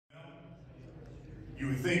you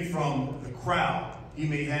would think from the crowd, he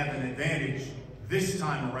may have an advantage this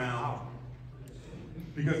time around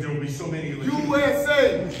because there will be so many.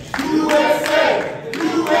 USA! USA!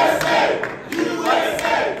 USA!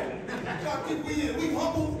 USA! We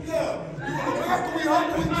humble, yeah. America, we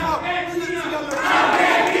humble, we talk. We live together.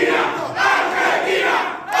 Argentina! Argentina!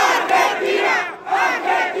 Argentina!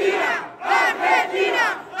 Argentina!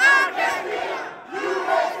 Argentina! Argentina!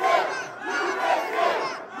 USA!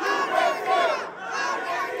 USA! USA!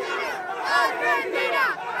 Argentina!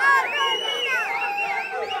 Argentina!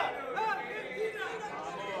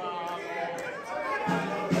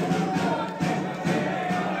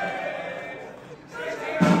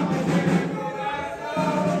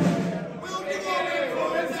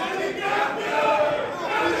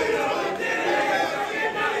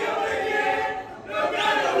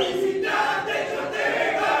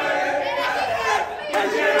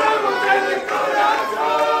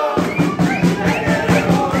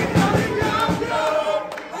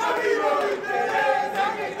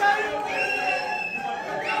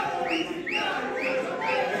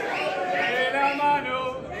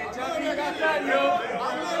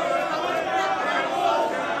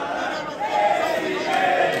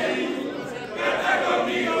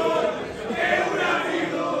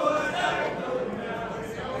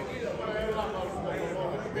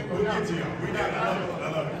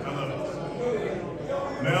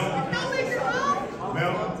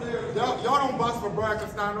 Y'all don't box for Brian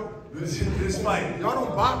Castano. This fight. Y'all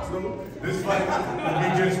don't box, though. This fight will be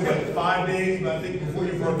just, what, 5 days, I think, before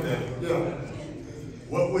your birthday. Yeah.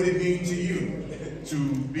 What would it mean to you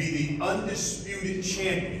to be the undisputed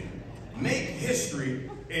champion, make history,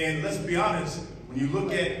 and let's be honest, when you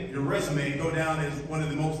look at your resume, go down as one of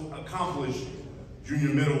the most accomplished junior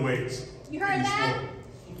middleweights. You heard that?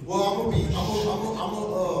 Well,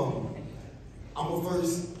 I'm a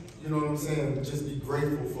first, you know what I'm saying, just be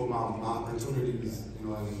grateful for my opportunities, you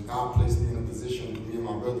know, and God placed me in a position with me and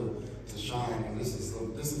my brother to shine, and this is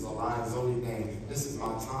a Lions only thing. This is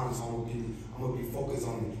my time, so I'm gonna be focused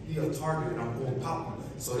on he a target and I'm going to pop him.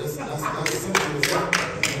 So that's simple as that. You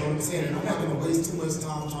know what I'm saying? And I'm not gonna waste too much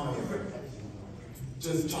time trying to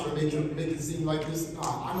make it seem like this.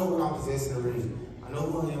 Nah, I know what I possess in the ring. I know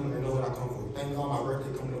who I am and I know what I come for. Thank God my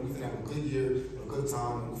birthday coming up. We finna have a good year, a good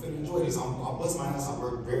time. We finna enjoy this. I bust my ass. I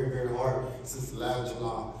worked very, very hard since the last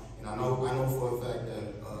July. And I know for a fact that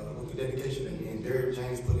with the dedication and Derek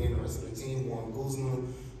James put in, the rest of the team, Warren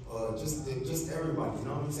Guzman, just everybody. You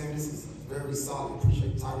know what I'm saying? This is very solid.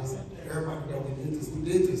 Appreciate Titus. Everybody that we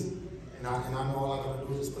did this. And I know all I gotta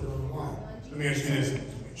do is just put it on the line. Let me ask you this,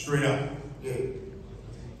 straight up. Yeah.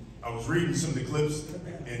 I was reading some of the clips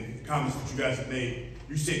and comments that you guys have made.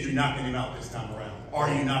 You said you're knocking him out this time around. Are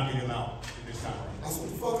you knocking him out this time around? That's what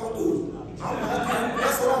the fuck I do.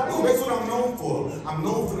 That's what I do. That's what I'm known for. I'm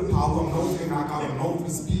known for the power. I'm known for the knockout. I'm known for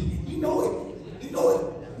the speed. You know it. You know it.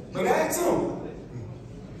 But ask him.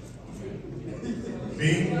 B,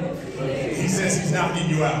 he says he's knocking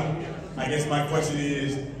you out. I guess my question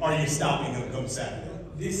is, are you stopping him come Saturday?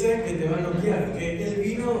 Dice que te va a noquear, que él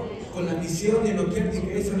vino con la misión de noquearte y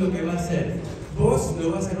que eso es lo que va a hacer. ¿Vos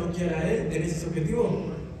lo vas a noquear a él? ¿Tenés ese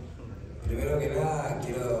objetivo? Primero que nada,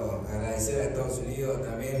 quiero agradecer a Estados Unidos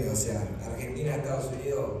también, o sea, Argentina, Estados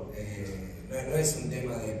Unidos, no es un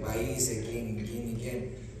tema de países, quién y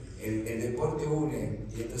quién. El deporte une,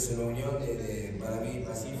 y esto es una unión para mí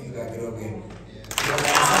pacífica, creo que...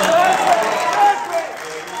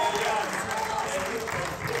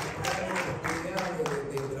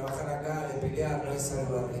 No es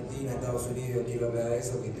algo de Argentina, Estados Unidos, quiero hablar de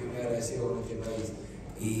eso, que estoy muy agradecido con este país.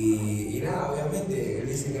 Y nada, obviamente, él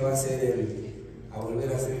dice que va a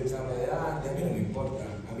volver a hacer el chamo de antes, a mí no me importa.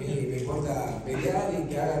 A mí me importa pelear y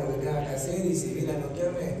que haga lo que tenga que hacer, y si viene a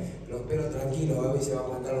noquearme, lo espero tranquilo, a ver si se va a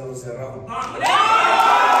aguantar los 12 rounds.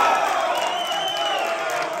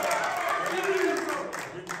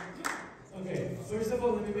 Okay, first of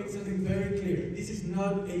all, let me make something very clear. This is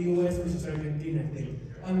not a US versus Argentina thing.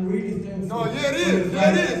 I'm really thankful. No, yeah, it is.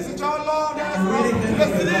 Yeah, it is. Sit y'all long ass I'm really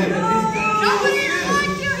thankful for that. Nobody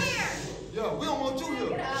wants you here. Yeah, we don't want you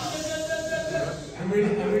here. I'm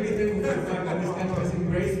really thankful for the fact that this country has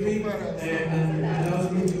embraced me and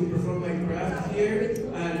allows me to perform my craft here.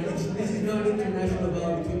 And this is not international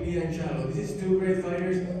battle between me and Charlo. This is two great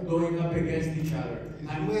fighters going up against each other. And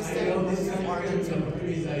I love this country and the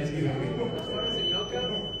opportunities that it's giving me. As far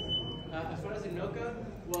as the knockout,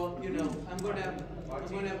 well, you know, I'm gonna.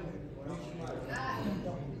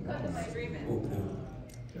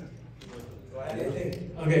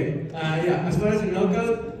 Okay, yeah, as far as the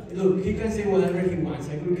knockout, look, he can say whatever he wants.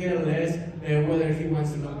 I could care less whether he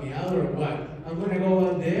wants to knock me out or what. I'm gonna go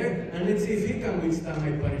out there and let's see if he can withstand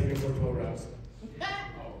my punishment for 12 rounds.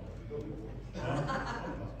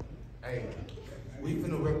 Hey, we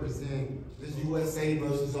finna represent this USA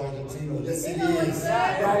versus Argentina. Yes, it You know is.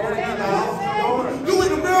 exactly. You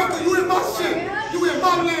in America, you in my shit. You in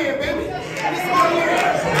my land, baby. This my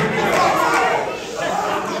land.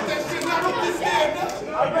 Fuck that shit, now don't be scared. It's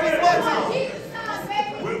my time.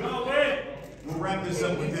 We'll wrap this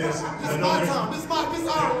up with this. This is my time. This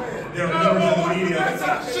our land. There are members of the media That's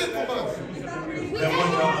our shit from us. that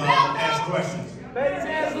want to ask questions.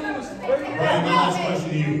 Brian, my last question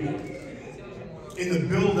to you. In the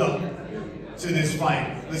build-up to this fight,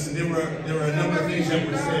 listen, there were a number of things that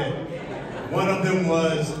were said. One of them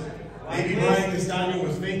was maybe Brian Castano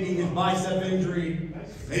was faking his bicep injury.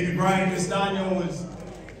 Maybe Brian Castano was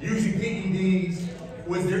using PEDs.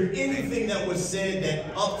 Was there anything that was said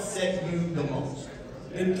that upset you the most?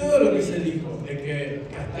 En todo lo que se dijo, de que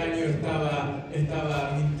Castaño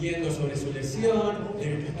estaba mintiendo sobre su lesión, de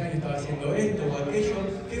que Castaño estaba haciendo esto o aquello,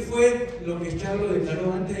 ¿qué fue lo que Charlo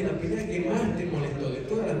declaró antes de la pelea que más te molestó de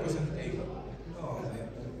todas las cosas que te dijo? No,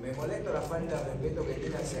 me molesta la falta de respeto que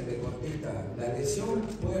tiene hacia el deportista. La lesión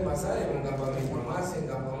puede pasar en un campamento, más en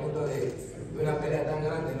campamento de una pelea tan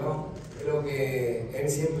grande, ¿no? Creo que él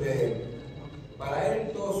siempre... Para él,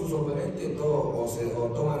 todos sus oponentes o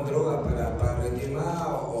toman drogas para rendir más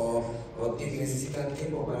o necesitan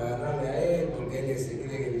tiempo para ganarle a él porque él se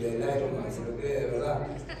cree que el Ironman se lo cree de verdad.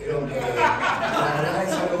 Creo que la verdad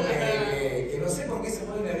es algo que no sé por qué se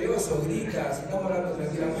pone nervioso, grita, si estamos hablando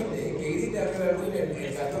tranquilamente, que grite arriba del ring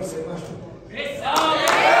el 14 de mayo.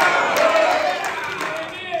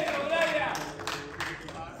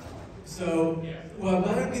 So, what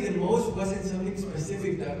bothered me the most wasn't something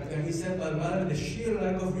specific that he said, but rather the sheer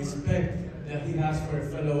lack of respect that he has for a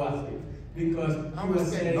fellow athlete. Because he was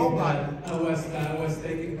saying that I was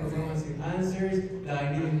taking performance enhancers, that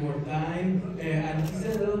I needed more time, and he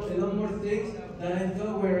said a lot more things that I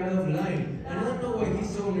thought were out of line. And I don't know why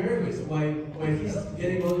he's so nervous, why he's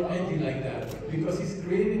getting all edgy like that. Because he's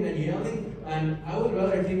screaming and yelling, and I would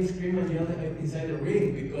rather him scream and yell inside the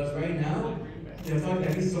ring, because right now, the fact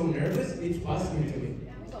that he's so nervous, it's puzzling to me.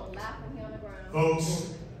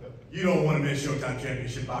 Folks, you don't want to miss Showtime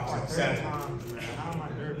Championship Boxing Saturday.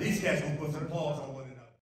 These cats gonna put some paws on